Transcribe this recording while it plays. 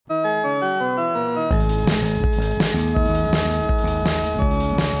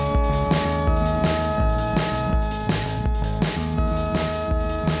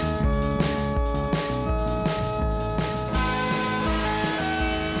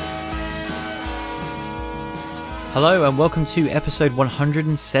Hello and welcome to episode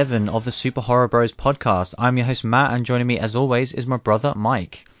 107 of the Super Horror Bros podcast. I'm your host Matt, and joining me as always is my brother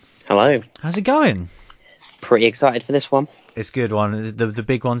Mike. Hello. How's it going? Pretty excited for this one. It's a good one. The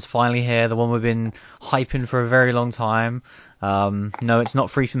big one's finally here, the one we've been hyping for a very long time. No, it's not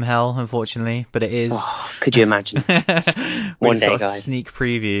Free from Hell, unfortunately, but it is. Oh, could you imagine? One day, got a sneak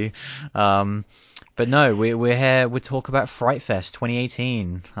preview. But no, we're here. We talk about Fright Fest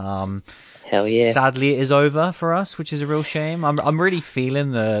 2018. Hell yeah. Sadly, it is over for us, which is a real shame. I'm really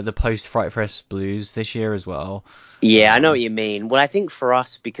feeling the post Fright Fest blues this year as well. Yeah, I know what you mean. Well, I think for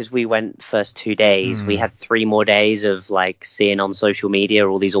us, because we went first 2 days, we had 3 more days of like seeing on social media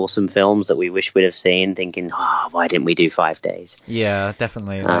all these awesome films that we wish we'd have seen, thinking, why didn't we do 5 days? Yeah,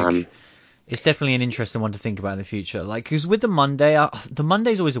 definitely. It's definitely an interesting one to think about in the future. Like, because with the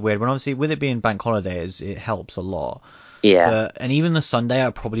Monday's always a weird one. Obviously, with it being bank holidays, it helps a lot. Yeah. And even the Sunday,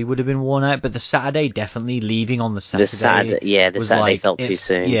 I probably would have been worn out. But the Saturday, definitely leaving on the Saturday. The Saturday felt too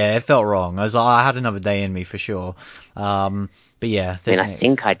soon. Yeah, it felt wrong. I had another day in me for sure. But yeah. I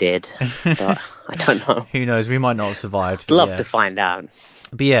think I did, but I don't know. Who knows? We might not have survived. I'd love to find out.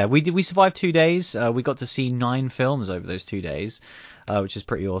 But yeah, we survived 2 days. We got to see 9 films over those 2 days. Which is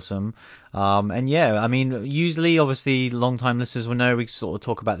pretty awesome. And yeah, I mean, usually, obviously, long-time listeners will know we sort of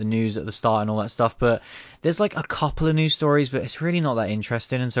talk about the news at the start and all that stuff, but there's like a couple of news stories, but it's really not that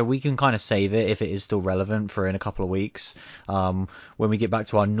interesting, and so we can kind of save it if it is still relevant for in a couple of weeks, when we get back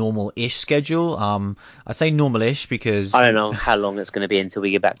to our normal-ish schedule. I say normal-ish because... I don't know how long it's going to be until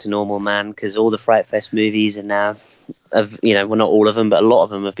we get back to normal, man, because all the Fright Fest movies are now... well, not all of them, but a lot of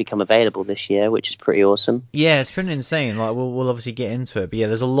them have become available this year, which is pretty awesome. Yeah, it's been insane. Like, we'll obviously get into it, but yeah,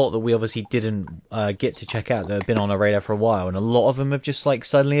 there's a lot that we obviously didn't get to check out that have been on our radar for a while, and a lot of them have just like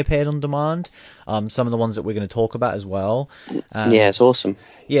suddenly appeared on demand. Some of the ones that we're going to talk about as well. And, yeah, it's awesome.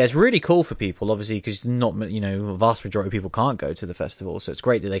 Yeah, it's really cool for people, obviously, because a vast majority of people can't go to the festival, so it's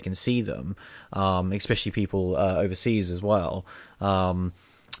great that they can see them, especially people overseas as well.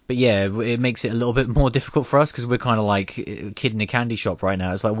 But yeah, it makes it a little bit more difficult for us because we're kind of like a kid in a candy shop right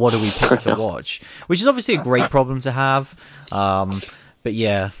now. It's like, what do we pick to watch? Which is obviously a great problem to have. But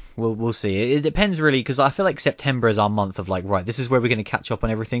yeah, we'll see. It depends really, because I feel like September is our month of like, right, this is where we're going to catch up on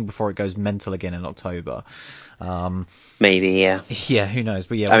everything before it goes mental again in October. Maybe, yeah. Yeah, who knows?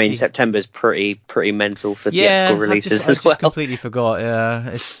 But yeah, I mean, September's pretty mental for theatrical releases as well. I just completely forgot.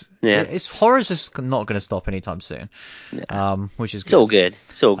 It's horror's just not going to stop anytime soon. Yeah. Which is good. It's all good.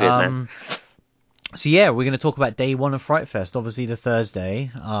 It's all good, man. So yeah, we're going to talk about day 1 of Fright Fest, obviously the Thursday.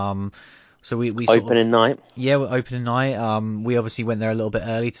 So we opening night. Yeah, we're opening night. We obviously went there a little bit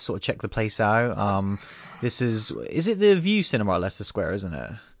early to sort of check the place out. This is it the View Cinema at Leicester Square, isn't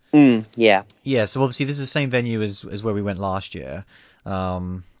it? Yeah. Yeah, so obviously this is the same venue as where we went last year.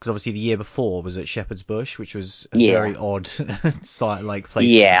 Because obviously the year before was at Shepherd's Bush, which was a very odd site, like place.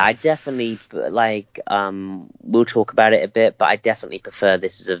 Yeah, I definitely we'll talk about it a bit, but I definitely prefer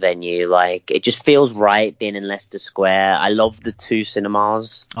this as a venue. Like, it just feels right being in Leicester Square. I love the 2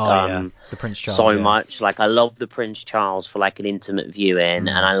 cinemas. The Prince Charles so much. Like, I love the Prince Charles for like an intimate viewing, and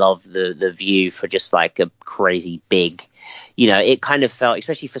I love the View for just like a crazy big. It kind of felt,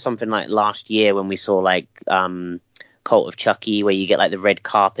 especially for something like last year when we saw like Cult of Chucky, where you get like the red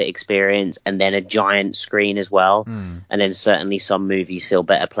carpet experience and then a giant screen as well. And then certainly some movies feel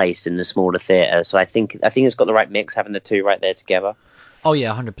better placed in the smaller theatre. So I think it's got the right mix, having the 2 right there together. Oh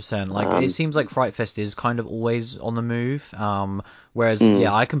yeah, 100%. Like, it seems like Fright Fest is kind of always on the move. Whereas,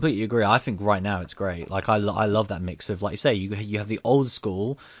 yeah, I completely agree. I think right now it's great. Like, I love that mix of, like you say, you have the old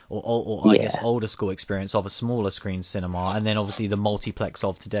school or I guess older school experience of a smaller screen cinema, and then obviously the multiplex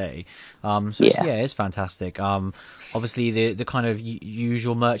of today. It's fantastic. Obviously the kind of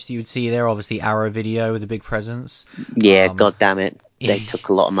usual merch that you would see there, obviously Arrow Video with a big presence. Yeah, god damn it. They took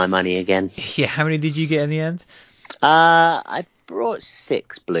a lot of my money again. Yeah, how many did you get in the end? I brought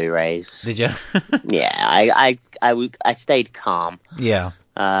 6 Blu-rays. Did you? Yeah, I stayed calm. Yeah.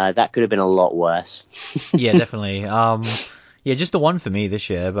 That could have been a lot worse. Yeah, definitely. Yeah, just the one for me this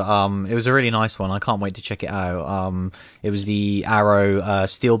year, but it was a really nice one. I can't wait to check it out. It was the Arrow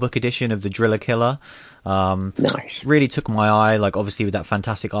Steelbook edition of the Driller Killer. Nice. Really took my eye, like obviously with that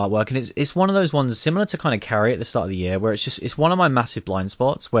fantastic artwork, and it's one of those ones similar to kind of Carrie at the start of the year, where it's one of my massive blind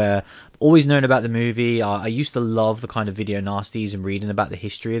spots where I've always known about the movie. I used to love the kind of video nasties and reading about the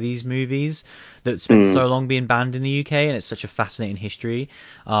history of these movies that spent so long being banned in the UK, and it's such a fascinating history.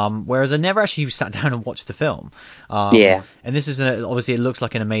 Whereas I never actually sat down and watched the film. And this is obviously it looks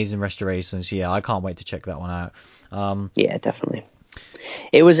like an amazing restoration. So yeah, I can't wait to check that one out. Yeah, definitely.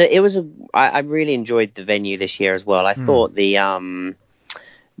 I really enjoyed the venue this year as well. I thought the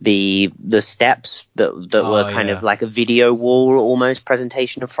the steps that were kind of like a video wall almost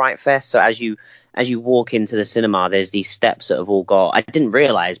presentation of Fright Fest. So as you walk into the cinema, there's these steps that have all got, I didn't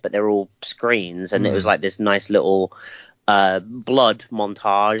realize, but they're all screens, and it was like this nice little blood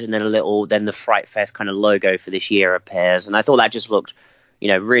montage, and then the Fright Fest kind of logo for this year appears, and I thought that just looked,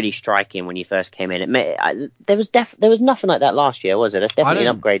 really striking when you first came in. There was nothing like that last year, was it? It's definitely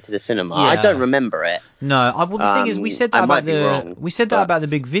an upgrade to the cinema. Yeah. I don't remember it. No, well, the thing is, we said that about the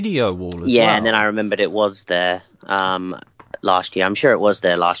big video wall as well. Yeah, and then I remembered it was there last year. I'm sure it was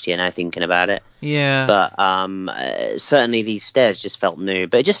there last year now, thinking about it. Yeah. But certainly these stairs just felt new.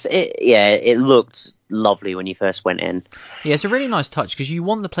 But it looked lovely when you first went in. Yeah, it's a really nice touch because you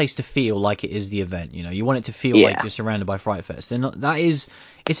want the place to feel like it is the event. You want it to feel like you're surrounded by Fright Fest, and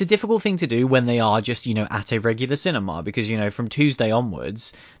it's a difficult thing to do when they are just at a regular cinema, because from Tuesday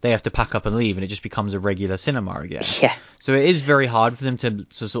onwards they have to pack up and leave, and it just becomes a regular cinema again. Yeah. So it is very hard for them to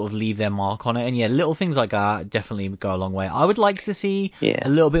sort of leave their mark on it, and little things like that definitely go a long way. I would like to see a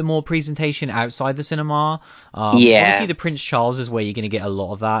little bit more presentation outside the cinema. Obviously the Prince Charles is where you're going to get a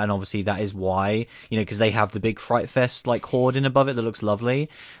lot of that, and obviously that is why because they have the big Fright Fest like hoarding above it that looks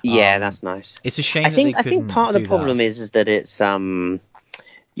lovely. Yeah, that's nice. It's a shame. I think part of the problem is that it's there's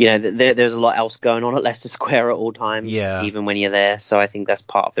a lot else going on at Leicester Square at all times, even when you're there. So I think that's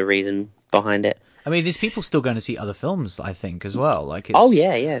part of the reason behind it. I mean, there's people still going to see other films, I think, as well. Like,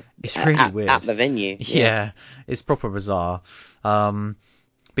 it's really weird at the venue. Yeah, it's proper bizarre. But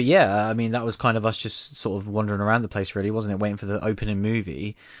yeah, I mean, that was kind of us just sort of wandering around the place, really, wasn't it? Waiting for the opening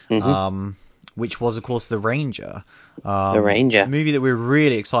movie, which was, of course, The Ranger. The Ranger. A movie that we were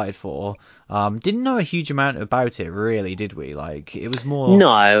really excited for. Didn't know a huge amount about it, really, did we? Like, it was more...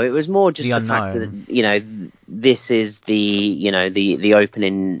 No, it was more just the fact that, this is the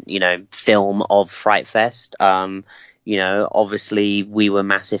opening, film of Fright Fest. Obviously, we were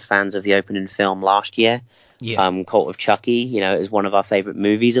massive fans of the opening film last year. Yeah. Cult of Chucky, is one of our favourite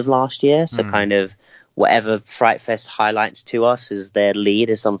movies of last year. So kind of whatever Fright Fest highlights to us as their lead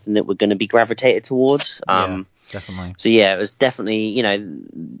is something that we're going to be gravitated towards. Definitely. So yeah, it was definitely,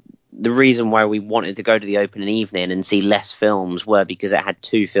 the reason why we wanted to go to the opening evening and see less films were because it had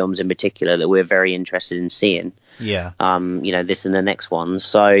two films in particular that we're very interested in seeing. Yeah. This and the next one.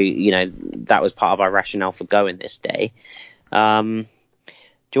 So, that was part of our rationale for going this day.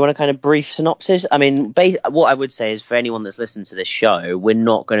 Do you want a kind of brief synopsis? I mean, what I would say is for anyone that's listened to this show, we're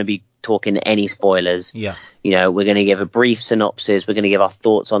not going to be talking any spoilers. Yeah. We're going to give a brief synopsis. We're going to give our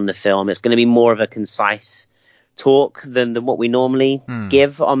thoughts on the film. It's going to be more of a concise talk than what we normally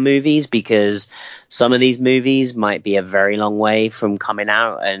give on movies, because some of these movies might be a very long way from coming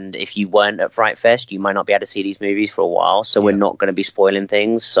out, and if you weren't at Fright Fest, you might not be able to see these movies for a while. So we're not going to be spoiling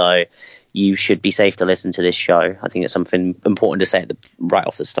things. So you should be safe to listen to this show. I think it's something important to say right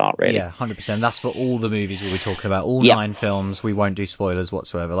off the start, really. Yeah, 100%. That's for all the movies we'll be talking about. All 9 films, we won't do spoilers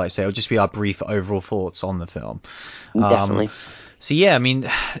whatsoever. Like I say, it'll just be our brief overall thoughts on the film. Definitely. So yeah, I mean,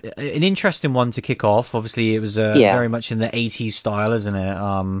 an interesting one to kick off. Obviously, it was very much in the 80s style, isn't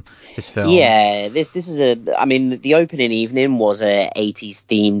it? This film. Yeah, this is the opening evening was a 80s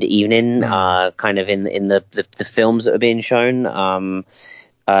themed evening, kind of in the films that were being shown. Not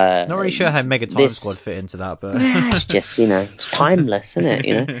really sure how Mega Time Squad fit into that, but it's just it's timeless, isn't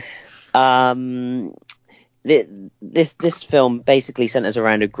it? This film basically centers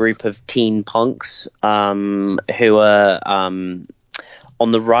around a group of teen punks who are on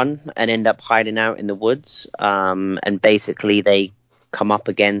the run and end up hiding out in the woods, and basically they come up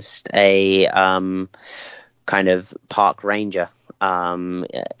against a kind of park ranger,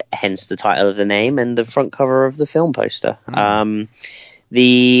 hence the title of the name and the front cover of the film poster.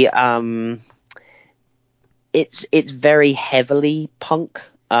 It's very heavily punk.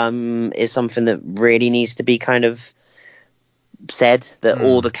 Is something that really needs to be kind of said, that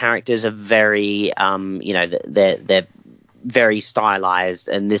all the characters are very they're very stylized,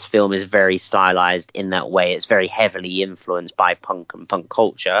 and this film is very stylized in that way. It's very heavily influenced by punk and punk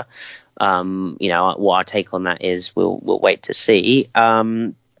culture. What our take on that is, we'll wait to see.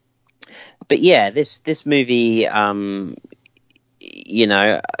 But yeah, this movie,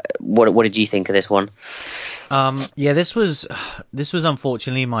 what did you think of this one? This was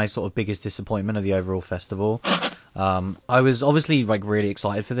unfortunately my sort of biggest disappointment of the overall festival. I was obviously like really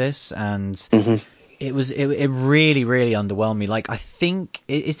excited for this, and it really, really underwhelmed me. Like, I think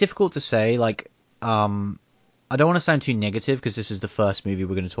it's difficult to say, like, I don't want to sound too negative because this is the first movie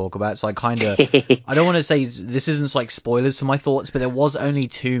we're going to talk about, so I don't want to say this isn't like spoilers for my thoughts, but there was only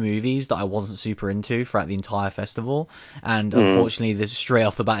 2 movies that I wasn't super into throughout the entire festival, and unfortunately this straight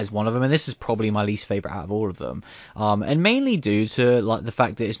off the bat is one of them, and this is probably my least favorite out of all of them, and mainly due to like the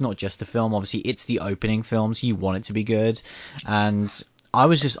fact that it's not just the film. Obviously it's the opening film, so you want it to be good, and I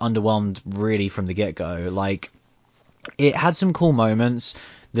was just underwhelmed really from the get-go. Like, it had some cool moments.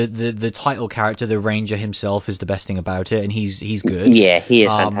 The title character, the Ranger himself, is the best thing about it, and he's good. Yeah, he is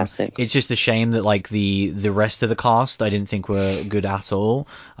fantastic. It's just a shame that like the rest of the cast I didn't think were good at all.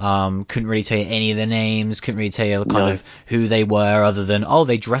 Couldn't really tell you any of their names, couldn't really tell you kind of who they were, other than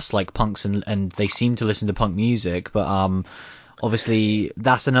they dress like punks and they seem to listen to punk music. But obviously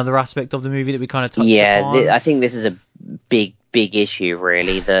that's another aspect of the movie that we kind of touched upon. Yeah, I think this is a big issue,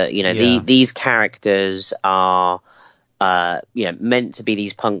 really. That these characters are meant to be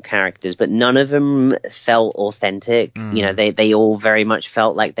these punk characters, but none of them felt authentic. They all very much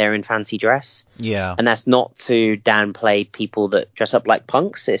felt like they're in fancy dress. Yeah. And that's not to downplay people that dress up like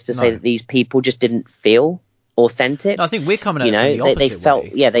punks. It's to say that these people just didn't feel authentic. No, I think we're coming at it from the opposite they felt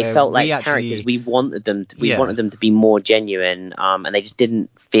way, they felt like characters. We wanted them to be more genuine, and they just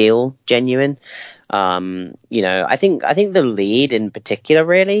didn't feel genuine. I think the lead in particular,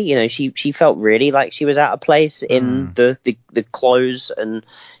 really, she felt really like she was out of place in the clothes and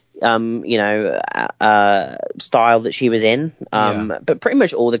style that she was in. But pretty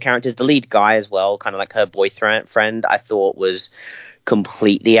much all the characters, the lead guy as well, kind of like her boyfriend, I thought was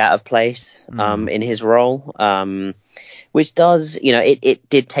completely out of place in his role, which does, it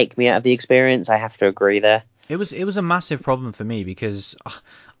did take me out of the experience. I have to agree there. It was a massive problem for me because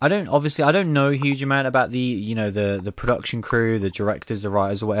I don't know a huge amount about the production crew, the directors, the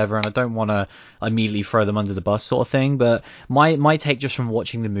writers, or whatever, and I don't want to immediately throw them under the bus sort of thing. But my take just from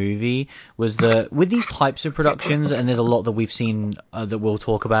watching the movie was that with these types of productions, and there's a lot that we've seen that we'll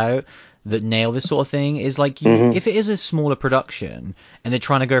talk about that nail this sort of thing, is like if it is a smaller production and they're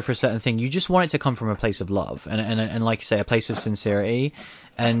trying to go for a certain thing, you just want it to come from a place of love and like you say, a place of sincerity.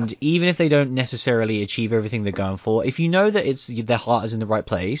 And even if they don't necessarily achieve everything they're going for, if you know that it's their heart is in the right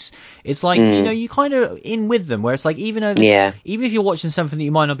place, it's like you kind of in with them. Where it's like even if you're watching something that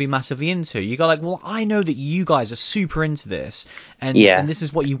you might not be massively into, you go like, well, I know that you guys are super into this, and this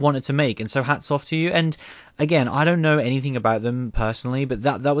is what you wanted to make, and so hats off to you. And again, I don't know anything about them personally, but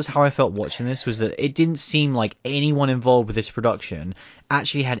that was how I felt watching this, was that it didn't seem like anyone involved with this production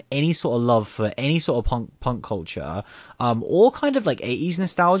actually had any sort of love for any sort of punk culture, or kind of like 80s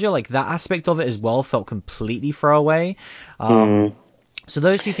nostalgia. Like that aspect of it as well felt completely throwaway. So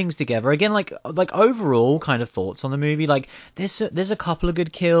those two things together, again, like overall kind of thoughts on the movie. Like there's a couple of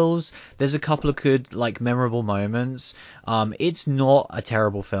good kills, there's a couple of good like memorable moments. It's not a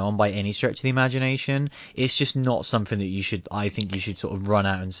terrible film by any stretch of the imagination. It's just not something that I think you should sort of run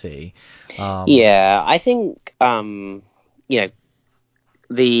out and see. I think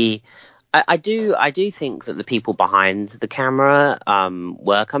I do think that the people behind the camera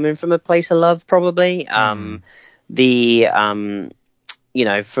were coming from a place of love, probably. From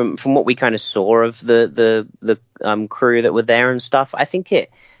what we kind of saw of the crew that were there and stuff, I think it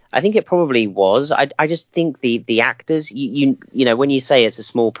probably was. I just think the actors, when you say it's a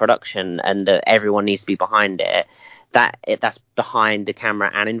small production and everyone needs to be behind it, that's behind the camera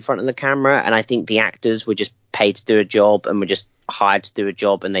and in front of the camera. And I think the actors were just paid to do a job and were just hired to do a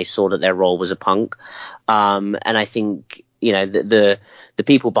job, and they saw that their role was a punk. And I think, the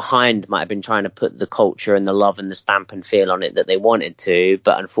people behind might have been trying to put the culture and the love and the stamp and feel on it that they wanted to,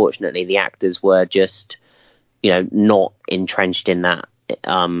 but unfortunately the actors were just, not entrenched in that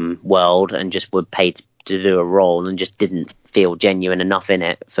world and just were paid to do a role and just didn't feel genuine enough in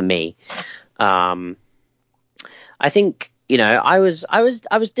it for me. I think, I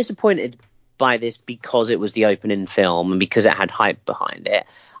was disappointed by this because it was the opening film and because it had hype behind it.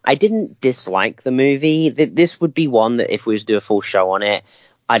 I didn't dislike the movie. This would be one that if we was to do a full show on it,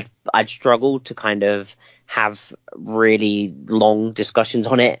 I'd struggle to kind of have really long discussions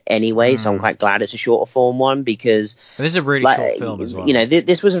on it anyway. So I'm quite glad it's a shorter form one, because this is a really short film as well.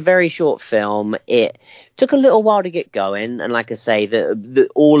 This was a very short film. It took a little while to get going, and like I say,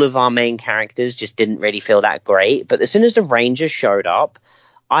 all of our main characters just didn't really feel that great. But as soon as the Ranger showed up,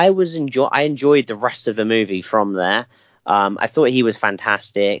 I enjoyed the rest of the movie from there. I thought he was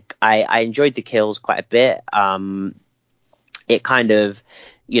fantastic. I enjoyed the kills quite a bit. It kind of,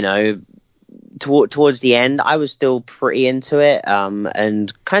 towards the end, I was still pretty into it.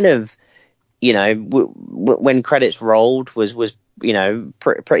 And kind of, when credits rolled was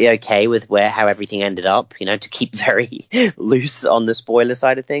pretty okay with how everything ended up, to keep very loose on the spoiler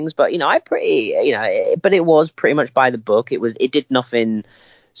side of things. But, but it was pretty much by the book. It did nothing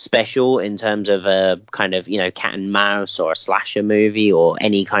special in terms of a kind of, cat and mouse or a slasher movie or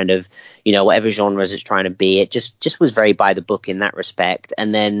any kind of, whatever genres it's trying to be. It just was very by the book in that respect.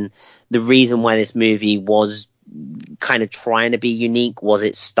 And then the reason why this movie was kind of trying to be unique was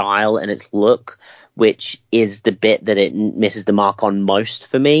its style and its look, which is the bit that it misses the mark on most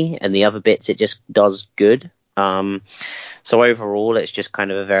for me, and the other bits it just does good. So overall, it's just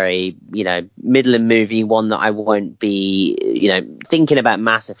kind of a very, middling movie, one that I won't be, thinking about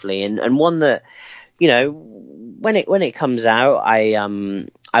massively, and one that, when it comes out,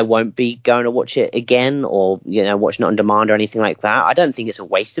 I won't be going to watch it again or, watching it on demand or anything like that. I don't think it's a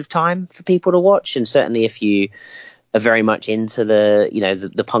waste of time for people to watch, and certainly if you are very much into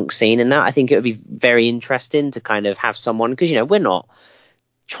the punk scene and that, I think it would be very interesting to kind of have someone, because we're not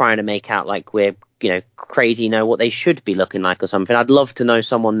trying to make out like we're crazy know what they should be looking like or something. I'd love to know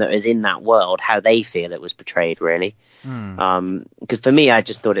someone that is in that world, how they feel it was portrayed, really. Because for me, I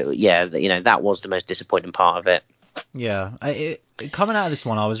just thought that was the most disappointing part of it. Yeah, coming out of this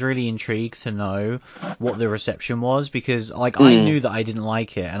one, I was really intrigued to know what the reception was, because I knew that I didn't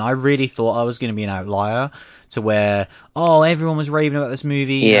like it, and I really thought I was going to be an outlier to where, everyone was raving about this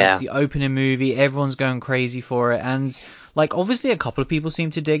movie. Yeah. It's the opening movie, everyone's going crazy for it, and obviously a couple of people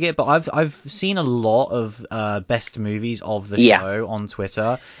seem to dig it, but I've seen a lot of best movies of the show on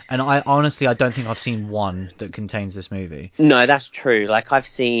Twitter, and I don't think I've seen one that contains this movie. No, that's true. I've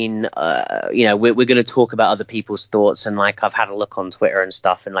seen, we're going to talk about other people's thoughts, and I've had a look on Twitter and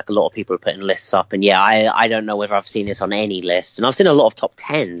stuff, and a lot of people are putting lists up, and I don't know whether I've seen this on any list, and I've seen a lot of top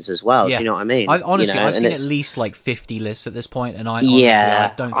 10s as well. Yeah. Do you know what I mean? I've seen at least 50 lists at this point, and I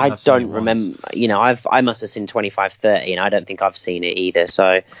don't think I've seen it remember. once. I must have seen 25, 30, and I don't think I've seen it either.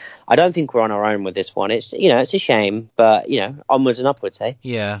 So I don't think we're on our own with this one. It's it's a shame, but onwards and upwards, hey.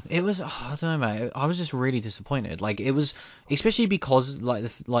 Yeah, it was. I don't know, mate. I was just really disappointed. It was, especially because,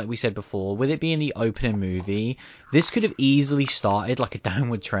 like we said before, with it being the opening movie, this could have easily started a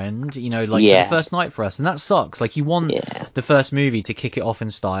downward trend. For the first night for us, and that sucks. You want the first movie to kick it off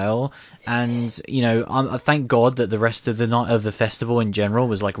in style, and I thank God that the rest of the night of the festival in general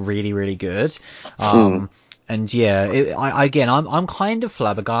was really, really good. And yeah, I'm kind of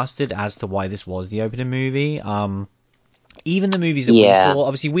flabbergasted as to why this was the opening movie. Even the movies that we saw,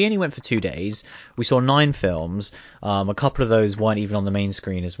 obviously we only went for 2 days. We saw 9 films. A couple of those weren't even on the main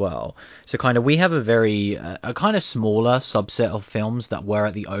screen as well. So we have a kind of smaller subset of films that were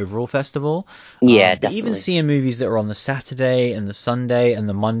at the overall festival. Yeah, but even seeing movies that were on the Saturday and the Sunday and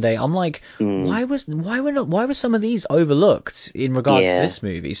the Monday, I'm like, why were some of these overlooked in regards to this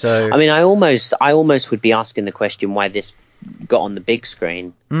movie? So I mean, I almost would be asking the question why this got on the big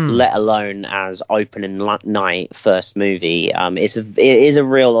screen, let alone as opening night first movie. It is a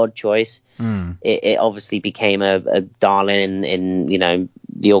real odd choice. It obviously became a darling in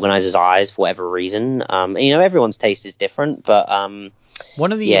the organizers' eyes for whatever reason. Everyone's taste is different, but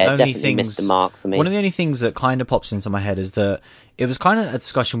one of the only things missed the mark for me. One of the only things that kind of pops into my head is that it was kind of a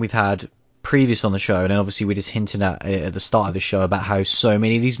discussion we've had previous on the show, and then obviously we just hinted at the start of the show about how so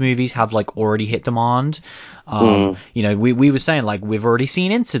many of these movies have already hit demand. We were saying we've already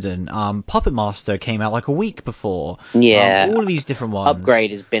seen Incident. Puppet Master came out a week before. All of these different ones.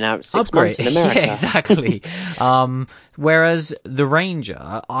 Upgrade has been out 6 months in America. Yeah, exactly. Whereas The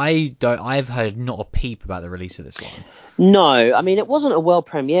Ranger, I've heard not a peep about the release of this one. No, I mean it wasn't a world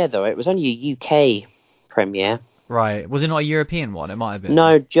premiere though. It was only a UK premiere. Right. Was it not a European one? It might have been.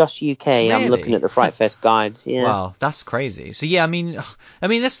 No, just UK. Really? I'm looking at the Fright Fest guide. Yeah. Wow, that's crazy. So yeah, I mean,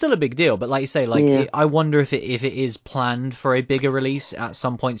 that's still a big deal. But like you say, I wonder if it is planned for a bigger release at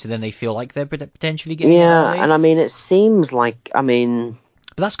some point, so then they feel like they're potentially getting it early. And I mean, it seems like But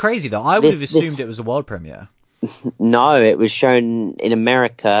that's crazy though. I would have assumed it was a world premiere. No, it was shown in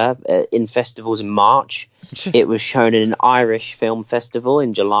America in festivals in March. It was shown in an Irish film festival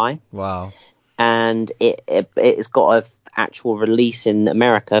in July. Wow. And it's got an actual release in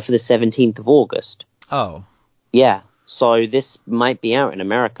America for the 17th of August. Oh. Yeah. So this might be out in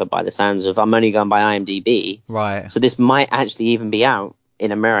America by the sounds of... I'm only going by IMDb. Right. So this might actually even be out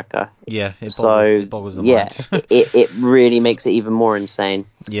in America. Yeah, it boggles the mind. it really makes it even more insane.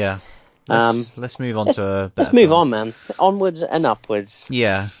 Yeah. let's move on to a better Let's move film. on, man. Onwards and upwards.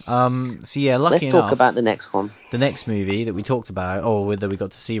 Yeah. So yeah, lucky Let's enough, talk about the next one. the next movie that we talked about, or that we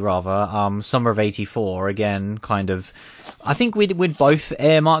got to see rather, Summer of '84. Again, kind of. I think we'd both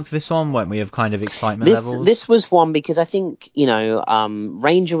earmarked this one, weren't we? Of kind of excitement levels. This was one because I think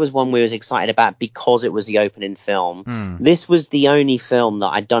Ranger was one we was excited about because it was the opening film. This was the only film that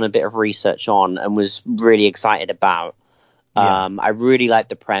I'd done a bit of research on and was really excited about. Yeah. I really liked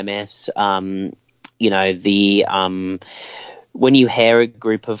the premise. When you hear a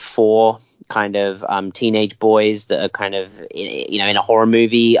group of four kind of teenage boys that are kind of in a horror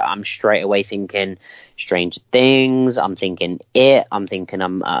movie, I'm straight away thinking Strange Things. I'm thinking It. I'm thinking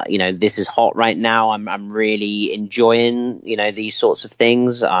this is hot right now. I'm really enjoying these sorts of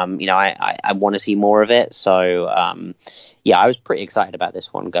things. I want to see more of it. So I was pretty excited about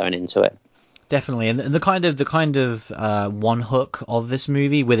this one going into it. Definitely, and the kind of one hook of this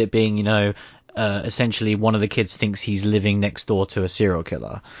movie, with it being essentially one of the kids thinks he's living next door to a serial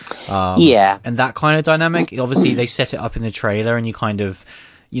killer. And that kind of dynamic. Obviously, they set it up in the trailer, and you kind of,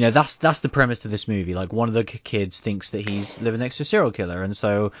 that's the premise to this movie. Like, one of the kids thinks that he's living next to a serial killer, and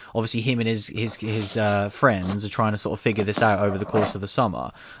so obviously him and his friends are trying to sort of figure this out over the course of the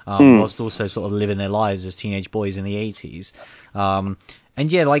summer, whilst also sort of living their lives as teenage boys in the 80s. And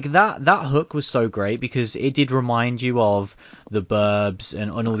yeah, like that hook was so great because it did remind you of The Burbs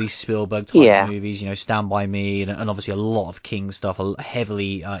and all these Spielberg type movies, Stand By Me, and obviously a lot of King stuff,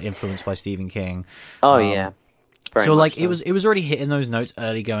 heavily influenced by Stephen King. Very so like so. it was already hitting those notes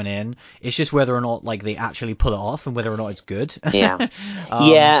early going in. It's just whether or not like they actually pull it off and whether or not it's good. And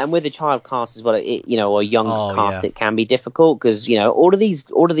with a child cast as well, or a young cast, it can be difficult because all of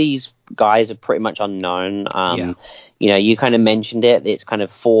these guys are pretty much unknown. You kind of mentioned it. It's kind of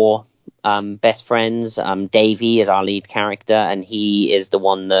four best friends. Davey is our lead character, and he is the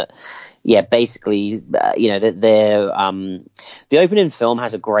one that. Yeah, basically, the opening film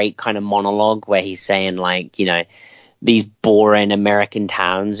has a great kind of monologue where he's saying like, these boring American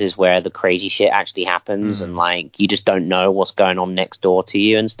towns is where the crazy shit actually happens, and like you just don't know what's going on next door to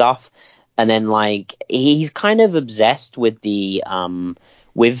you and stuff. And then like he's kind of obsessed with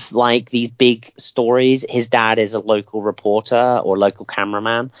with like these big stories. His dad is a local reporter or local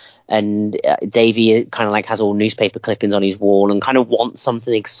cameraman, and Davey kind of like has all newspaper clippings on his wall and kind of wants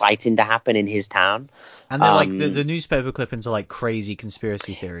something exciting to happen in his town. And they're like the newspaper clippings are like crazy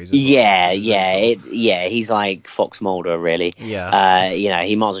conspiracy theories. As well. He's like Fox Mulder, really. He might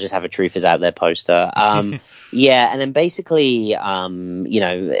as well just have a Truth Is Out There poster. And then basically,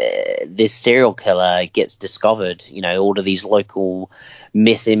 this serial killer gets discovered. All of these local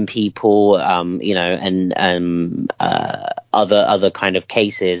missing people, and other kind of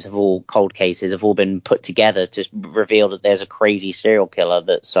cases cold cases have all been put together to reveal that there's a crazy serial killer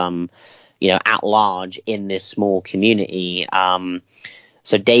that's at large in this small community.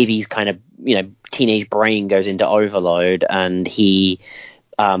 So Davey's kind of teenage brain goes into overload, and he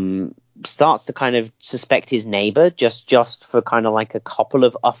starts to kind of suspect his neighbor just for kind of like a couple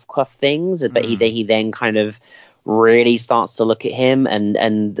of off-cuff things, but he then kind of really starts to look at him, and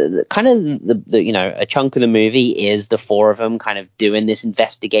kind of the a chunk of the movie is the four of them kind of doing this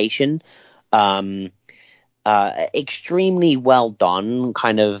investigation. Extremely well done,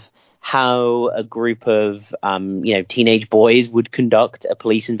 kind of how a group of teenage boys would conduct a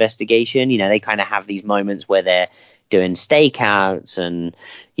police investigation. They kind of have these moments where they're doing stakeouts and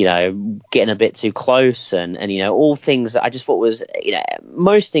getting a bit too close, and all things that I just thought was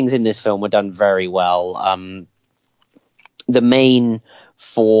most things in this film were done very well. The main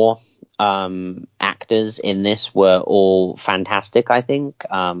four actors in this were all fantastic, I think.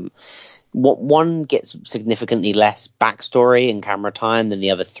 One gets significantly less backstory and camera time than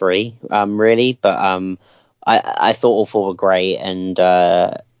the other three, really. But I thought all four were great. And do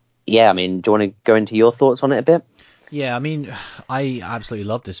you want to go into your thoughts on it a bit? Yeah, I mean, I absolutely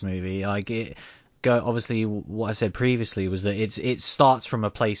love this movie. Obviously, what I said previously was that it starts from a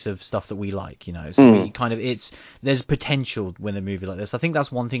place of stuff that we like, So we kind of there's potential when a movie like this. I think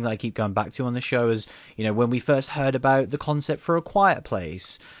that's one thing that I keep going back to on the show is when we first heard about the concept for A Quiet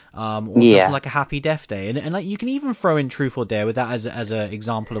Place. Or something like A Happy Death Day, and like you can even throw in Truth or Dare with that as a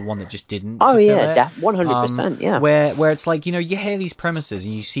example of one that just didn't. 100%, yeah. Where it's like you hear these premises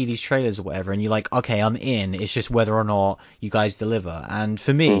and you see these trailers or whatever, and you're like, okay, I'm in. It's just whether or not you guys deliver. And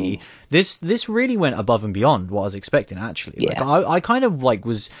for me, this really went above and beyond what I was expecting. Actually, like I kind of like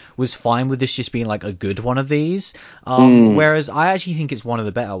was fine with this just being like a good one of these. Whereas I actually think it's one of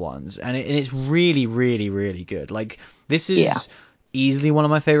the better ones, and it's really, really, really good. Like this is. easily one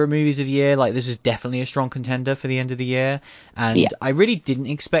of my favorite movies of the year. Like, this is definitely a strong contender for the end of the year. And Yeah. I really didn't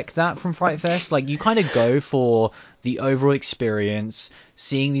expect that from Fright Fest. Like, you kind of go for the overall experience,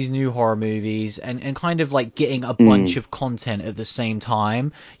 seeing these new horror movies, and kind of like getting a bunch of content at the same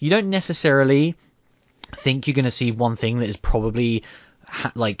time. You don't necessarily think you're going to see one thing that is probably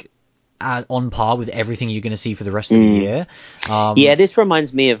on par with everything you're going to see for the rest of the year. Yeah, this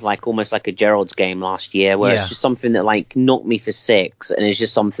reminds me of like almost like a Gerald's Game last year, where it's just something that like knocked me for six, and it's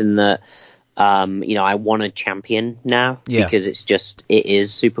just something that I want to champion now because it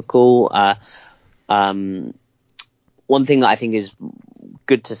is super cool. One thing that I think is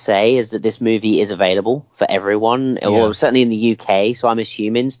good to say is that this movie is available for everyone. Well, certainly in the UK, so I'm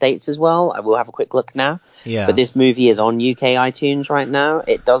assuming States as well. I will have a quick look now. Yeah. But this movie is on UK iTunes right now.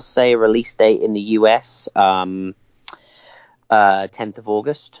 It does say release date in the US, 10th of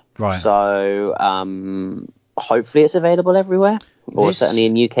August. Right. So hopefully it's available everywhere. Or certainly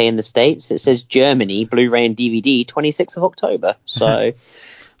in UK and the States. It says Germany, Blu-ray and DVD, 26th of October. So...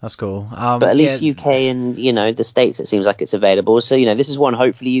 That's cool. But at least UK and, the States, it seems like it's available. So, this is one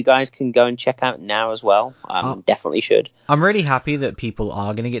hopefully you guys can go and check out now as well. Definitely should. I'm really happy that people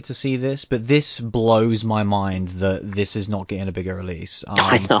are going to get to see this, but this blows my mind that this is not getting a bigger release.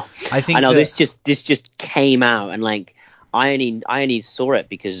 I know. This just came out, and like I only saw it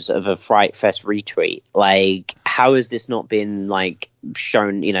because of a Fright Fest retweet. Like, how has this not been like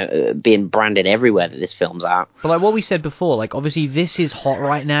shown, being branded everywhere that this film's out? But like what we said before, like obviously this is hot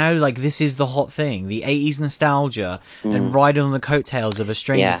right now. Like this is the hot thing, the 80s nostalgia and riding on the coattails of a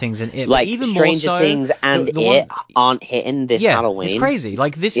Stranger Things and It. Like but even Stranger more so, Things and It aren't hitting this Halloween. It's crazy.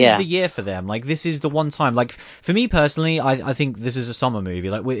 Like this is the year for them. Like this is the one time. Like for me personally, I think this is a summer movie.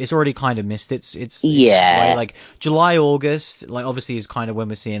 Like it's already kind of missed its way. Like July, August, like obviously is kind of when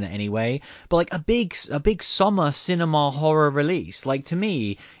we're seeing it anyway. But like a big summer cinema horror release. Like to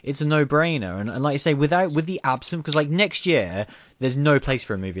me, it's a no-brainer. And like I say, with the absence, because like next year there's no place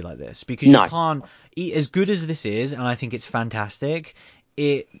for a movie like this because you can't eat as good as this is, and I think it's fantastic.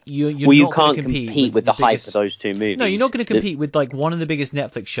 You can't compete with the hype of those two movies. No, you're not going to compete with like one of the biggest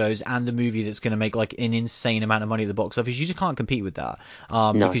Netflix shows and the movie that's going to make like an insane amount of money at the box office. You just can't compete with that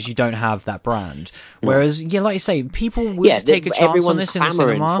because you don't have that brand. Whereas, like you say, people would take a chance on this in the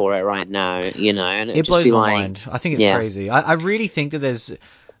cinema. For it right now, and it blows my mind. I think it's crazy. I really think that there's.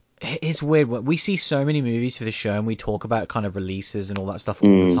 It's weird. We see so many movies for the show and we talk about kind of releases and all that stuff all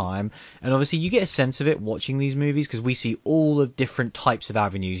the time. And obviously you get a sense of it watching these movies because we see all of different types of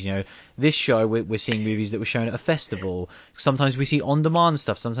avenues. This show, we're seeing movies that were shown at a festival. Sometimes we see on-demand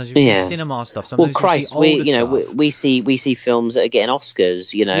stuff. Sometimes we see cinema stuff. Sometimes we see older stuff. We see films that are getting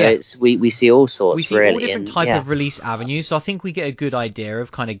Oscars. We see all sorts. We see all different type of release avenues. So I think we get a good idea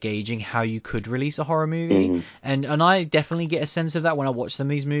of kind of gauging how you could release a horror movie. And I definitely get a sense of that when I watch some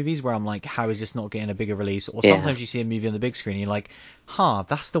of these movies where I'm like, how is this not getting a bigger release? Or sometimes you see a movie on the big screen and you're like,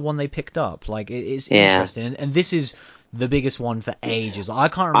 that's the one they picked up. Like it's interesting. And this is the biggest one for ages. I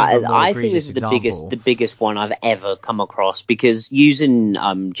can't remember a more egregious example. I think this is the biggest one I've ever come across because using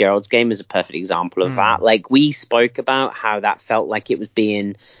Gerald's Game is a perfect example of that. Like we spoke about how that felt like it was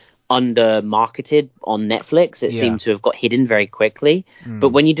being under marketed on Netflix. It seemed to have got hidden very quickly.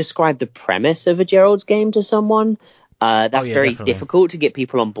 But when you describe the premise of a Gerald's Game to someone, that's very difficult to get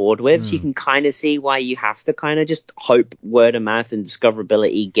people on board with. So you can kind of see why you have to kind of just hope word of mouth and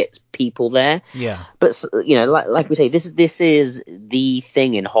discoverability gets people there. Yeah. But like we say, this is the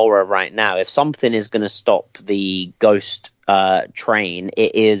thing in horror right now. If something is going to stop the ghost train,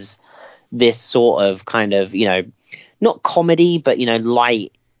 it is this sort of kind of not comedy, but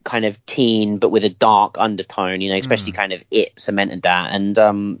light kind of teen, but with a dark undertone. Especially kind of It cemented that, and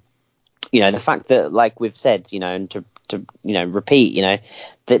the fact that, like we've said, and to repeat,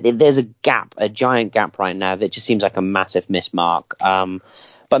 that there's a giant gap right now that just seems like a massive mismark.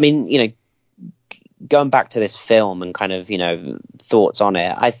 But I mean, going back to this film and kind of, thoughts on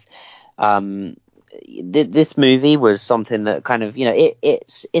it, this movie was something that kind of,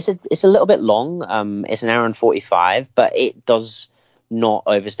 it's a little bit long. It's an hour and 45, but it does not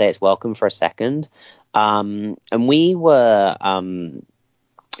overstay its welcome for a second. And we were,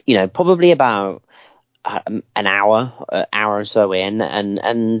 probably about an hour or so in,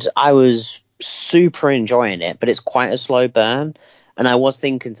 and I was super enjoying it, but it's quite a slow burn. And I was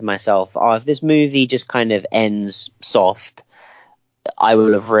thinking to myself, if this movie just kind of ends soft, I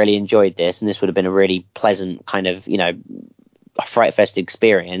would have really enjoyed this, and this would have been a really pleasant kind of, Fright Fest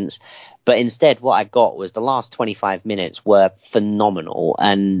experience. But instead, what I got was the last 25 minutes were phenomenal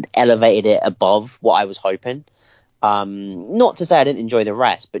and elevated it above what I was hoping. Not to say I didn't enjoy the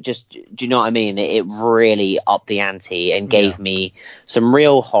rest, but just, do you know what I mean? It really upped the ante and gave me some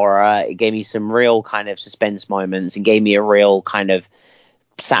real horror. It gave me some real kind of suspense moments and gave me a real kind of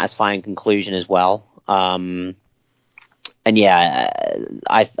satisfying conclusion as well. And yeah,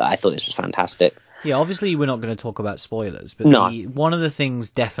 I thought this was fantastic. Yeah, obviously we're not going to talk about spoilers, but No. one of the things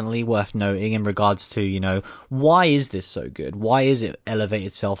definitely worth noting in regards to, why is this so good? Why is it elevate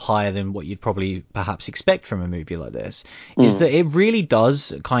itself higher than what you'd probably perhaps expect from a movie like this? Is that it really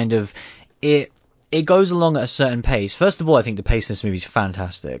does kind of, it goes along at a certain pace. First of all, I think the pace in this movie is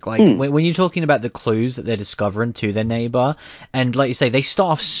fantastic. Like, when you're talking about the clues that they're discovering to their neighbor, and like you say, they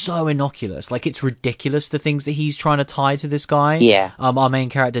start off so innocuous. Like, it's ridiculous, the things that he's trying to tie to this guy. Yeah. Our main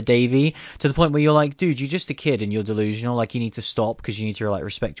character, Davey, to the point where you're like, dude, you're just a kid and you're delusional. Like, you need to stop because you need to, like,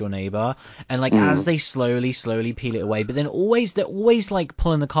 respect your neighbor. And, like, as they slowly peel it away, but then they're always, like,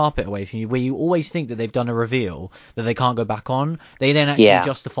 pulling the carpet away from you, where you always think that they've done a reveal that they can't go back on. They then actually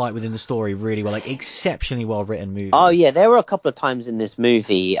justify it within the story really well. Like, exceptionally well written movie. Oh yeah, there were a couple of times in this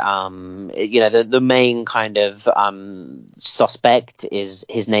movie, the main kind of suspect is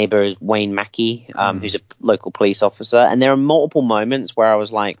his neighbor Wayne Mackey, who's a local police officer, and there are multiple moments where I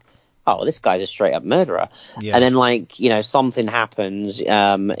was like, oh, well, this guy's a straight up murderer. Yeah. And then, like, something happens,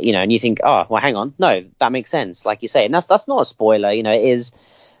 and you think, oh, well, hang on, no, that makes sense, like you say, and that's not a spoiler, it is.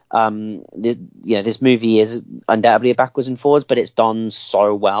 This movie is undoubtedly a backwards and forwards, but it's done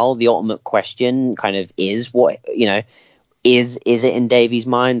so well. The ultimate question kind of is is it in Davey's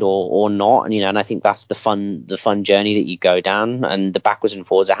mind or not? And I think that's the fun journey that you go down, and the backwards and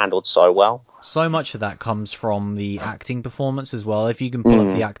forwards are handled so well. So much of that comes from the acting performance as well. If you can pull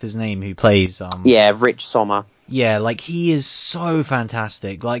up the actor's name who plays Rich Sommer. Yeah, like, he is so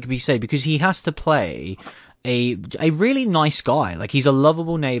fantastic. Like we say, because he has to play a really nice guy. Like, he's a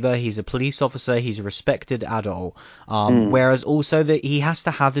lovable neighbor, he's a police officer, he's a respected adult. Whereas also that he has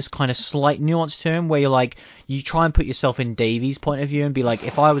to have this kind of slight nuance to him where you're like, you try and put yourself in Davey's point of view and be like,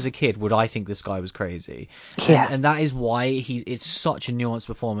 if I was a kid, would I think this guy was crazy? Yeah. And that is why it's such a nuanced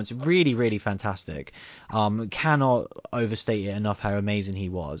performance. Really, really fantastic. Cannot overstate it enough how amazing he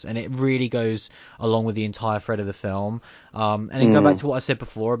was. And it really goes along with the entire thread of the film. And then go back to what I said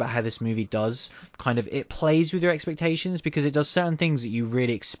before about how this movie does kind of, it plays with your expectations because it does certain things that you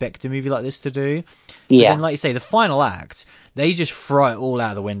really expect a movie like this to do. Yeah. But then, like you say, the final act, they just throw it all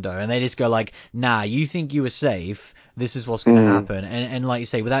out the window and they just go like, nah, you think you were safe, this is what's going to happen. And like you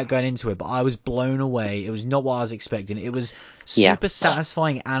say, without going into it, but I was blown away. It was not what I was expecting. It was super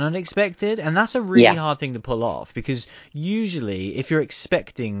satisfying and unexpected, and that's a really hard thing to pull off, because usually if you're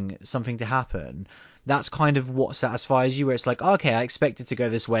expecting something to happen, that's kind of what satisfies you, where it's like, okay, I expect it to go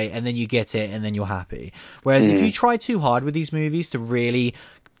this way, and then you get it, and then you're happy. Whereas if you try too hard with these movies to really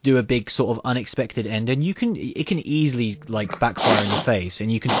do a big sort of unexpected end, and it can easily like backfire in your face,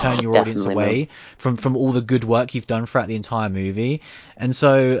 and you can turn your audience away from all the good work you've done throughout the entire movie. And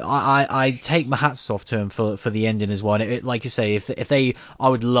so I take my hats off to him for the ending as well. And it, like you say, if they, I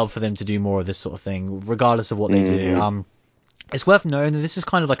would love for them to do more of this sort of thing, regardless of what they do. It's worth knowing that this is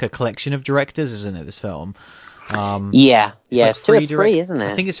kind of like a collection of directors, isn't it, this film? It's 2 or 3, isn't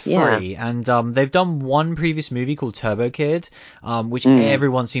it? I think it's 3, and they've done one previous movie called Turbo Kid, which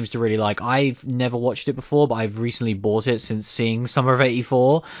everyone seems to really like. I've never watched it before, but I've recently bought it since seeing Summer of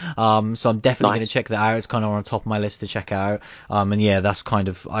 '84, so I'm definitely going to check that out. It's kind of on top of my list to check out, and yeah, that's kind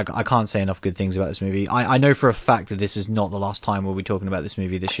of, I can't say enough good things about this movie. I know for a fact that this is not the last time we'll be talking about this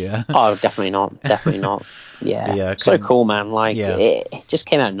movie this year. Oh, definitely not. Yeah, so cool, man. Like, it just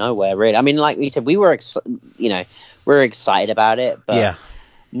came out of nowhere, really. I mean, like we said, we were we're excited about it, but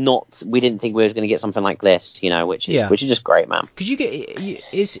we didn't think we were going to get something like this, which is just great, man.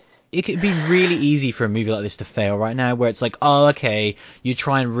 Because it could be really easy for a movie like this to fail right now, where it's like, oh, okay, you're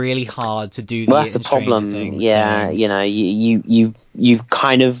trying really hard to do the that's the problem. Things thing. You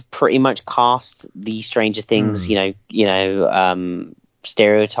kind of pretty much cast the Stranger Things,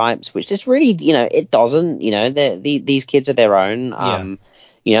 stereotypes, which just really, it doesn't. These kids are their own.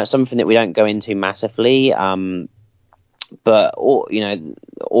 Something that we don't go into massively. But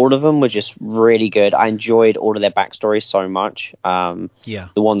all of them were just really good. I enjoyed all of their backstories so much. The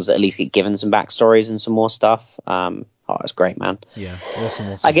ones that at least get given some backstories and some more stuff. It's great, man. Yeah,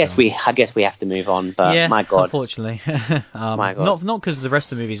 awesome. I guess we have to move on, but my God, unfortunately, my God, not because the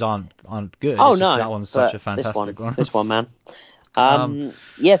rest of the movies aren't good. Oh it's no, just that one's such a fantastic one. This one, man.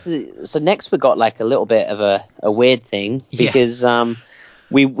 So next we got like a little bit of a weird thing, because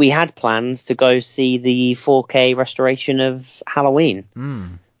we had plans to go see the 4K restoration of Halloween.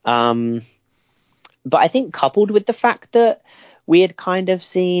 But I think coupled with the fact that we had kind of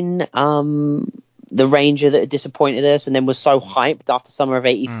seen the Ranger that had disappointed us and then was so hyped after summer of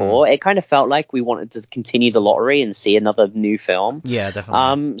 '84. It kind of felt like we wanted to continue the lottery and see another new film. Yeah,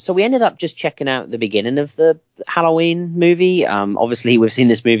 definitely. So we ended up just checking out the beginning of the Halloween movie. Obviously we've seen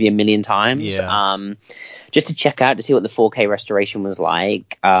this movie a million times. Yeah. Just to check out to see what the 4K restoration was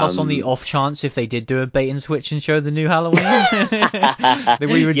like. Plus, on the off chance if they did do a bait and switch and show the new Halloween, that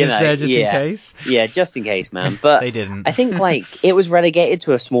we were just there just in case. Yeah, just in case, man. But they didn't. I think like it was relegated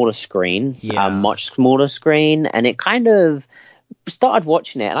to a smaller screen, Yeah. much smaller screen, and it kind of started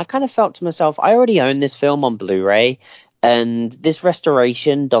watching it, and I kind of felt to myself, I already own this film on Blu-ray. And this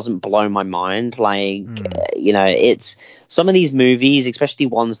restoration doesn't blow my mind. Like, it's some of these movies, especially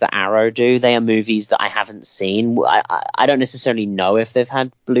ones that Arrow do, they are movies that I haven't seen. I don't necessarily know if they've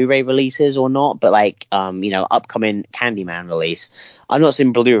had Blu-ray releases or not, but like, upcoming Candyman release. I've not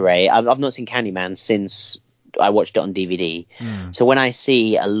seen Blu-ray. I've not seen Candyman since I watched it on DVD. So when I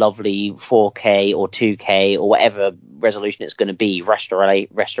see a lovely 4K or 2K or whatever resolution it's going to be,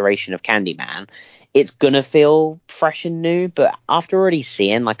 restoration of Candyman, it's going to feel fresh and new. But after already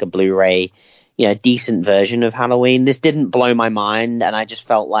seeing like a Blu-ray, decent version of Halloween, this didn't blow my mind. And I just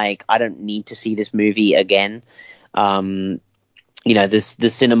felt like I don't need to see this movie again. The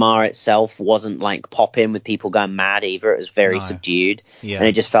cinema itself wasn't like popping with people going mad either. It was very subdued. Yeah. And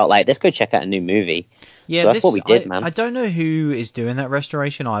it just felt like, let's go check out a new movie. Yeah, so that's what we did, man. I don't know who is doing that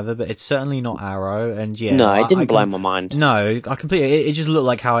restoration either, but it's certainly not Arrow. And yeah, no, it didn't blow my mind. No, I completely. It just looked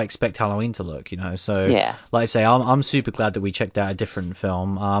like how I expect Halloween to look, So yeah, like I say, I'm super glad that we checked out a different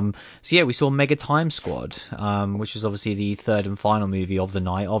film. So yeah, we saw Mega Time Squad, which is obviously the third and final movie of the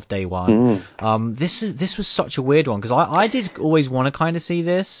night of day one. This was such a weird one because I did always want to kind of see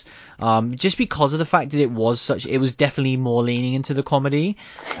this, just because of the fact that it was definitely more leaning into the comedy.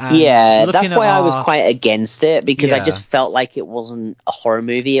 And that's why I was quite against it, because I just felt like it wasn't a horror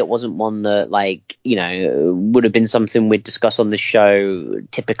movie. It wasn't one that would have been something we'd discuss on the show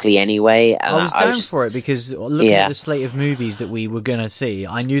typically anyway. And I was down for it because looking at the slate of movies that we were gonna see,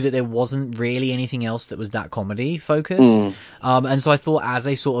 I knew that there wasn't really anything else that was that comedy focused. And so I thought as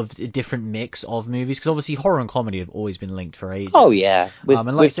a sort of different mix of movies, because obviously horror and comedy have always been linked for ages. Oh yeah,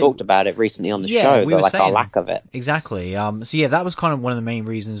 we've talked about it recently on the show, our lack of it. Exactly. So yeah, that was kind of one of the main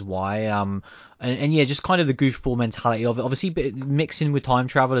reasons why. And yeah, just kind of the goofball mentality of it. Obviously, mixing with time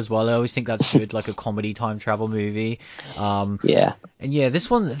travel as well. I always think that's good, like a comedy time travel movie. And yeah, this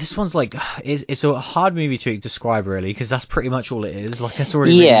one's like it's a hard movie to describe really, because that's pretty much all it is. Like that's all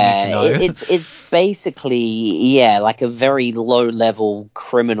you really need to know. It's basically like a very low level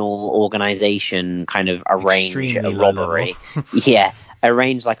criminal organization kind of arrange a robbery.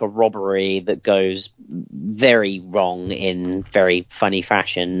 Arrange like a robbery that goes very wrong in very funny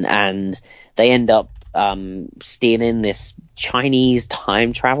fashion, and they end up stealing this Chinese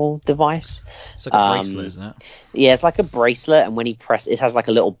time travel device. It's like a bracelet, isn't it? Yeah, it's like a bracelet, and when he it has like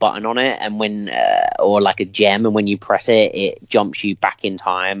a little button on it, and when or like a gem, and when you press it, it jumps you back in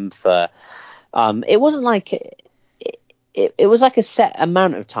time for. It wasn't like it was like a set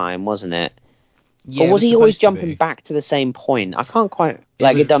amount of time, wasn't it? Yeah, or was he always jumping back to the same point? I can't quite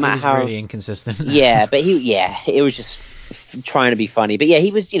it doesn't matter how. Really inconsistent. But it was just trying to be funny. But yeah,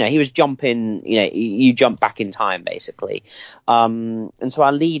 he was jumping. You jump back in time basically. And so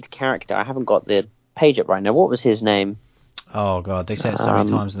our lead character, I haven't got the page up right now. What was his name? Oh god, they say it so many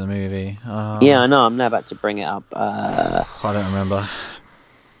times in the movie. I know. I'm now about to bring it up. I don't remember.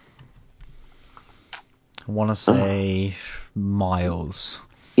 I want to say Miles.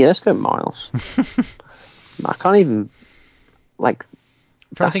 Yeah, let's go Miles. I can't even I'm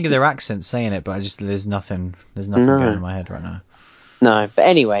trying to think of their accent saying it, but there's nothing going in my head right now. No, but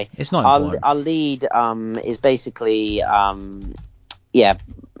anyway, it's not important. Our lead is basically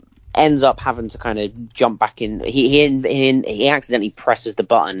ends up having to kind of jump back in. He accidentally presses the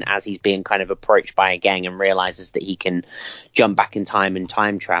button as he's being kind of approached by a gang and realizes that he can jump back in time and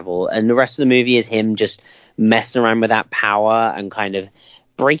time travel. And the rest of the movie is him just messing around with that power and kind of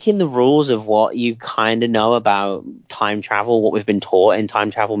breaking the rules of what you kind of know about time travel, what we've been taught in time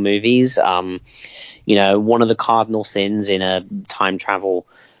travel movies. One of the cardinal sins in a time travel,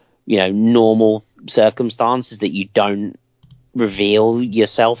 normal circumstance is that you don't reveal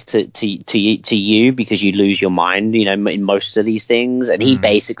yourself to you because you lose your mind, in most of these things. And he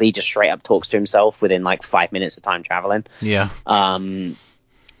basically just straight up talks to himself within like 5 minutes of time traveling. Yeah. And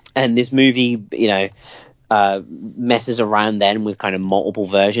this movie, messes around then with kind of multiple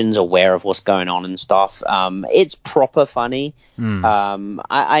versions, aware of what's going on and stuff. It's proper funny.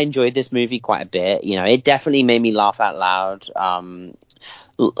 I enjoyed this movie quite a bit. It definitely made me laugh out loud.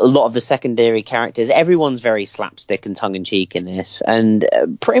 a lot of the secondary characters, everyone's very slapstick and tongue-in-cheek in this, and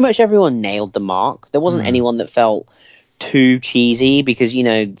pretty much everyone nailed the mark. There wasn't anyone that felt too cheesy, because, you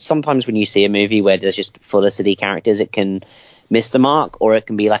know, sometimes when you see a movie where there's just full of silly characters, it can miss the mark, or it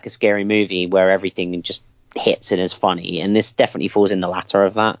can be like a scary movie where everything just hits and is funny, and this definitely falls in the latter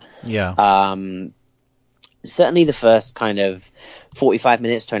of that. Certainly the first kind of 45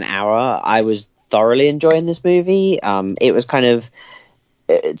 minutes to an hour, I was thoroughly enjoying this movie. It was kind of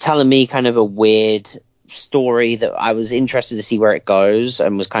telling me kind of a weird story that I was interested to see where it goes,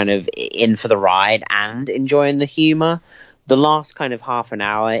 and was kind of in for the ride and enjoying the humor. The last kind of half an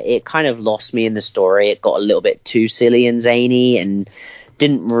hour, it kind of lost me in the story. It got a little bit too silly and zany, and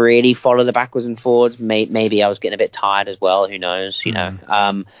didn't really follow the backwards and forwards. Maybe I was getting a bit tired as well. Who knows, you know?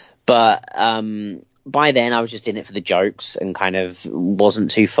 By then I was just in it for the jokes and kind of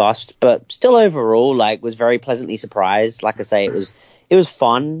wasn't too fussed, but still overall, like, was very pleasantly surprised. Like I say, it was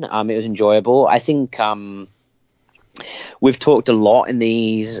fun. It was enjoyable. I think we've talked a lot in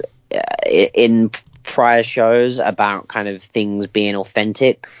these in prior shows about kind of things being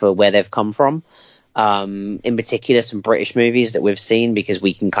authentic for where they've come from. In particular, some British movies that we've seen, because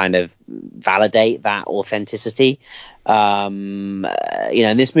we can kind of validate that authenticity. You know,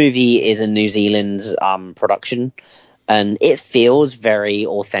 and this movie is a New Zealand production, and it feels very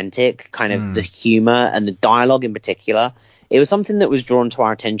authentic, kind of the humor and the dialogue in particular. It was something that was drawn to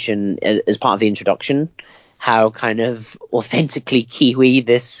our attention as part of the introduction, how kind of authentically Kiwi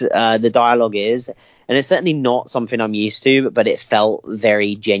the dialogue is. And it's certainly not something I'm used to, but it felt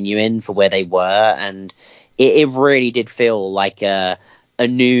very genuine for where they were. And it really did feel like a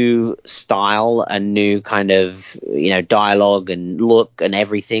new style, a new kind of, you know, dialogue and look and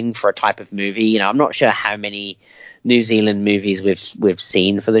everything for a type of movie. You know, I'm not sure how many New Zealand movies we've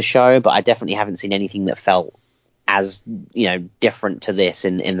seen for the show, but I definitely haven't seen anything that felt as, you know, different to this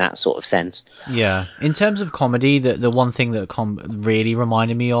in that sort of sense. Yeah. In terms of comedy, the one thing that really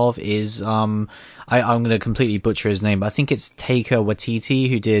reminded me of is I'm going to completely butcher his name, but I think it's Taika Waititi,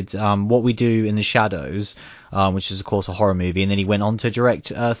 who did What We Do in the Shadows, which is of course a horror movie, and then he went on to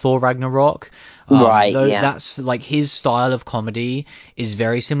direct Thor Ragnarok. Right, yeah. That's like his style of comedy is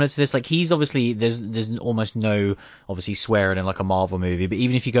very similar to this. Like, he's obviously there's almost no obviously swearing in like a Marvel movie, but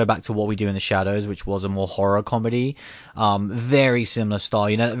even if you go back to What We Do in the Shadows, which was a more horror comedy, very similar style.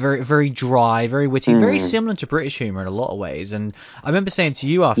 You know, very very dry, very witty, very similar to British humor in a lot of ways. And I remember saying to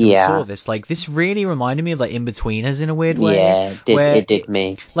you after we saw this, like, this really reminded me of like In-Betweeners in a weird way. Yeah, it did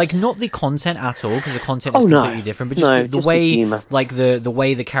me. Like, not the content at all, because the content is completely different, but just the way, humor. like the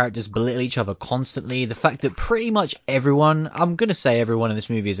way the characters belittle each other constantly. The fact that pretty much everyone, I'm gonna say everyone in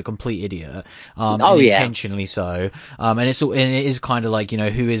this movie is a complete idiot, intentionally so. And it is kind of like, you know,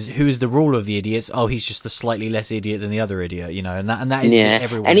 who is the ruler of the idiots? Oh, he's just a slightly less idiot than the other idiot, you know, and that is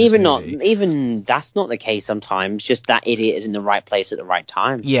everyone. And in even that's not the case sometimes. Just that idiot is in the right place at the right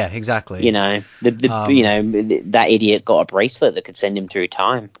time. Yeah, exactly. You know, you know, that idiot got a bracelet that could send him through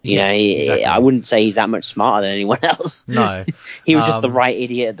time. You know, exactly. I wouldn't say he's that much smarter than anyone else. No, he was just the right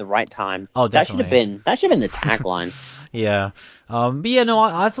idiot at the right time. Oh, definitely. That should have been the tagline. Yeah. But yeah, no,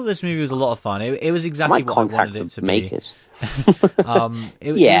 I thought this movie was a lot of fun. It was exactly what I wanted it to be.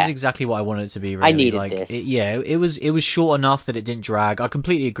 It was exactly what I wanted it to be. Really. I needed this. It was short enough that it didn't drag. I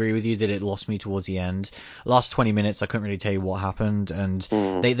completely agree with you that it lost me towards the end. Last 20 minutes, I couldn't really tell you what happened, and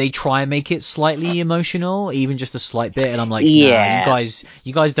they try and make it slightly emotional, even just a slight bit. And I'm like, nah,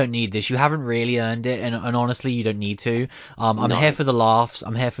 you guys don't need this. You haven't really earned it, and honestly, you don't need to. I'm here for the laughs.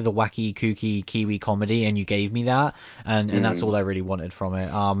 I'm here for the wacky, kooky Kiwi comedy, and you gave me that, and that's all I really wanted from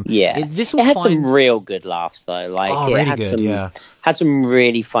it. It had some real good laughs though. Like, it really had good. Had some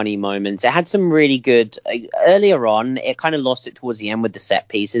really funny moments. It had some really good earlier on. It kind of lost it towards the end with the set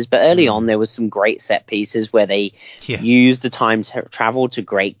pieces, but early on there was some great set pieces where they used the time travel to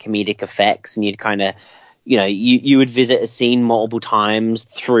great comedic effects, and you'd kind of, you know, you would visit a scene multiple times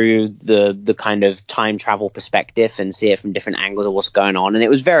through the kind of time travel perspective and see it from different angles of what's going on, and it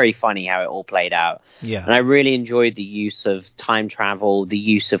was very funny how it all played out. And I really enjoyed the use of time travel, the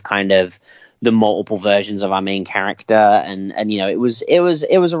use of kind of the multiple versions of our main character, and you know, it was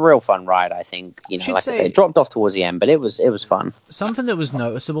a real fun ride. I think, you know, like I said, it dropped off towards the end, but it was fun. Something that was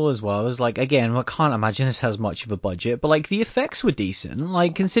noticeable as well is, like, again, I can't imagine this has much of a budget, but like the effects were decent.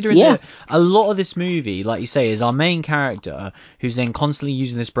 Like, considering that a lot of this movie, like you say, is our main character who's then constantly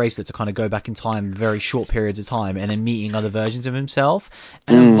using this bracelet to kind of go back in time, very short periods of time, and then meeting other versions of himself.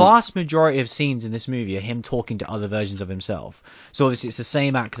 And a vast majority of scenes in this movie are him talking to other versions of himself. So obviously it's the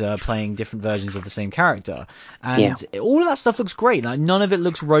same actor playing different versions versions of the same character. Yeah. And all of that stuff looks great. Like, none of it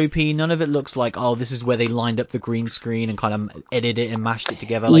looks ropey. None of it looks like, oh, this is where they lined up the green screen and kind of edited it and mashed it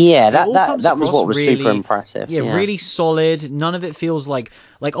together. Like, yeah, it all comes that was across what was really, super impressive. yeah, really solid. None of it feels like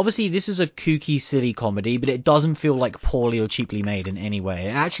obviously this is a kooky, silly comedy, but it doesn't feel like poorly or cheaply made in any way.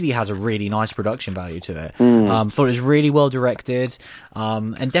 It actually has a really nice production value to it. Thought it was really well directed.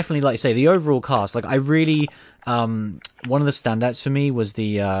 And definitely, like I say, the overall cast, like, I really, one of the standouts for me was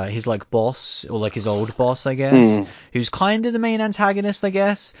the his like boss, or like his old boss, I guess, who's kind of the main antagonist, I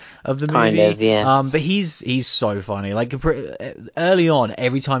guess, of the movie. Kind of, yeah. But he's so funny. Like, early on,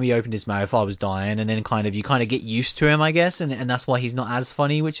 every time he opened his mouth, I was dying, and then you kind of get used to him, I guess, and that's why he's not as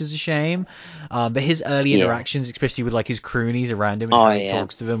funny, which is a shame. But his early interactions, especially with like his croonies around him and how he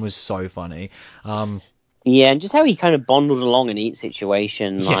talks to them, was so funny. Yeah, and just how he kind of bondled along in each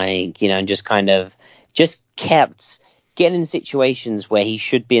situation, like, you know, and just kind of kept getting in situations where he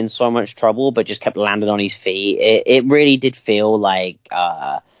should be in so much trouble, but just kept landing on his feet. It really did feel like,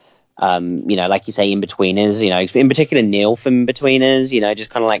 you know, like you say, in-betweeners, you know, in particular Neil from In-Betweeners, you know, just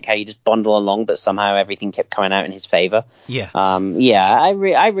kind of like how you just bundle along, but somehow everything kept coming out in his favor. Yeah.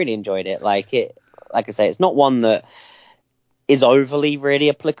 I really enjoyed it. Like I say, it's not one that is overly really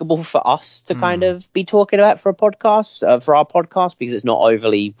applicable for us to kind of be talking about for a podcast, for our podcast, because it's not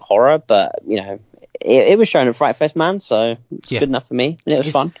overly horror, but, you know, it was shown at Fright Fest, man, so it's good enough for me. It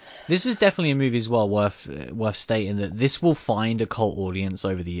was fun. This is definitely a movie as well worth stating that this will find a cult audience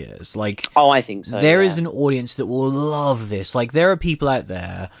over the years. Like, I think so. There is an audience that will love this. Like, there are people out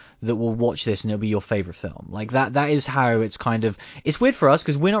there that will watch this and it'll be your favorite film. Like, that is how it's kind of, it's weird for us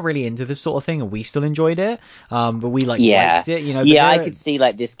because we're not really into this sort of thing and we still enjoyed it. But we liked it, you know. Yeah, I could see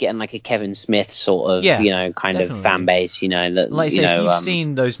like this getting like a Kevin Smith sort of, you know, kind of fan base, you know. That, like I say, if you've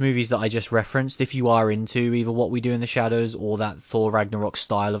seen those movies that I just referenced, if you are into either What We Do in the Shadows or that Thor Ragnarok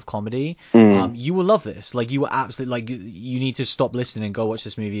style of comedy, you will love this. Like, you will absolutely, like, you need to stop listening and go watch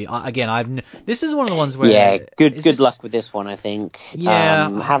this movie. This is one of the ones where good luck with this one, I think.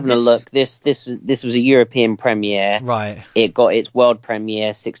 Having a look, this was a European premiere, right? It got its world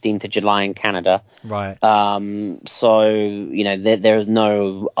premiere 16th of July in Canada, right? So, you know, there's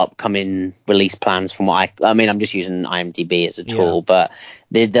no upcoming release plans from what I mean, I'm just using IMDb as a tool, but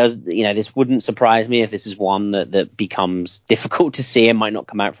this wouldn't surprise me if this is one that becomes difficult to see and might not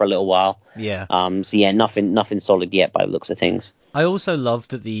come out for a little while. Nothing solid yet by the looks of things. I also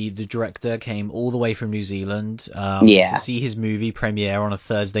loved that the director came all the way from New Zealand to see his movie premiere on a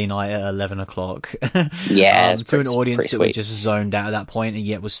Thursday night at 11 o'clock. To an audience that was just zoned out at that point and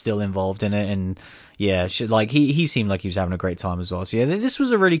yet was still involved in it. And he seemed like he was having a great time as well. So this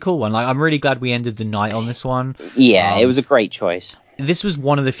was a really cool one. Like, I'm really glad we ended the night on this one. It was a great choice. This was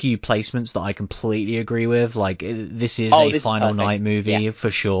one of the few placements that I completely agree with. Like, this is a final night movie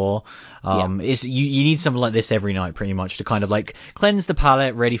for sure. You need something like this every night, pretty much, to kind of like cleanse the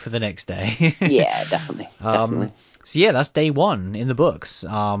palate, ready for the next day. Definitely. So that's day one in the books.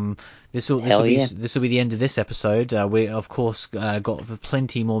 This will be the end of this episode. We of course got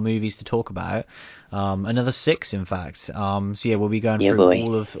plenty more movies to talk about. Another 6, in fact. We'll be going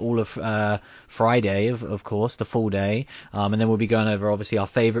through all of Friday, of course, the full day. And then we'll be going over obviously our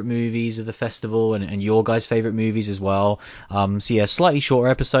favorite movies of the festival and your guys' favorite movies as well. Slightly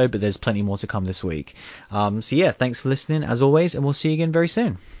shorter episode, but there's plenty more to come this week. Thanks for listening as always, and we'll see you again very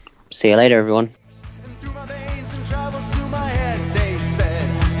soon. See you later, everyone.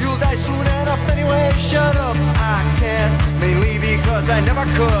 Soon enough anyway, shut up, I can't, mainly because I never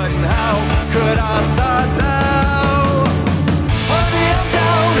could, and how could I start now?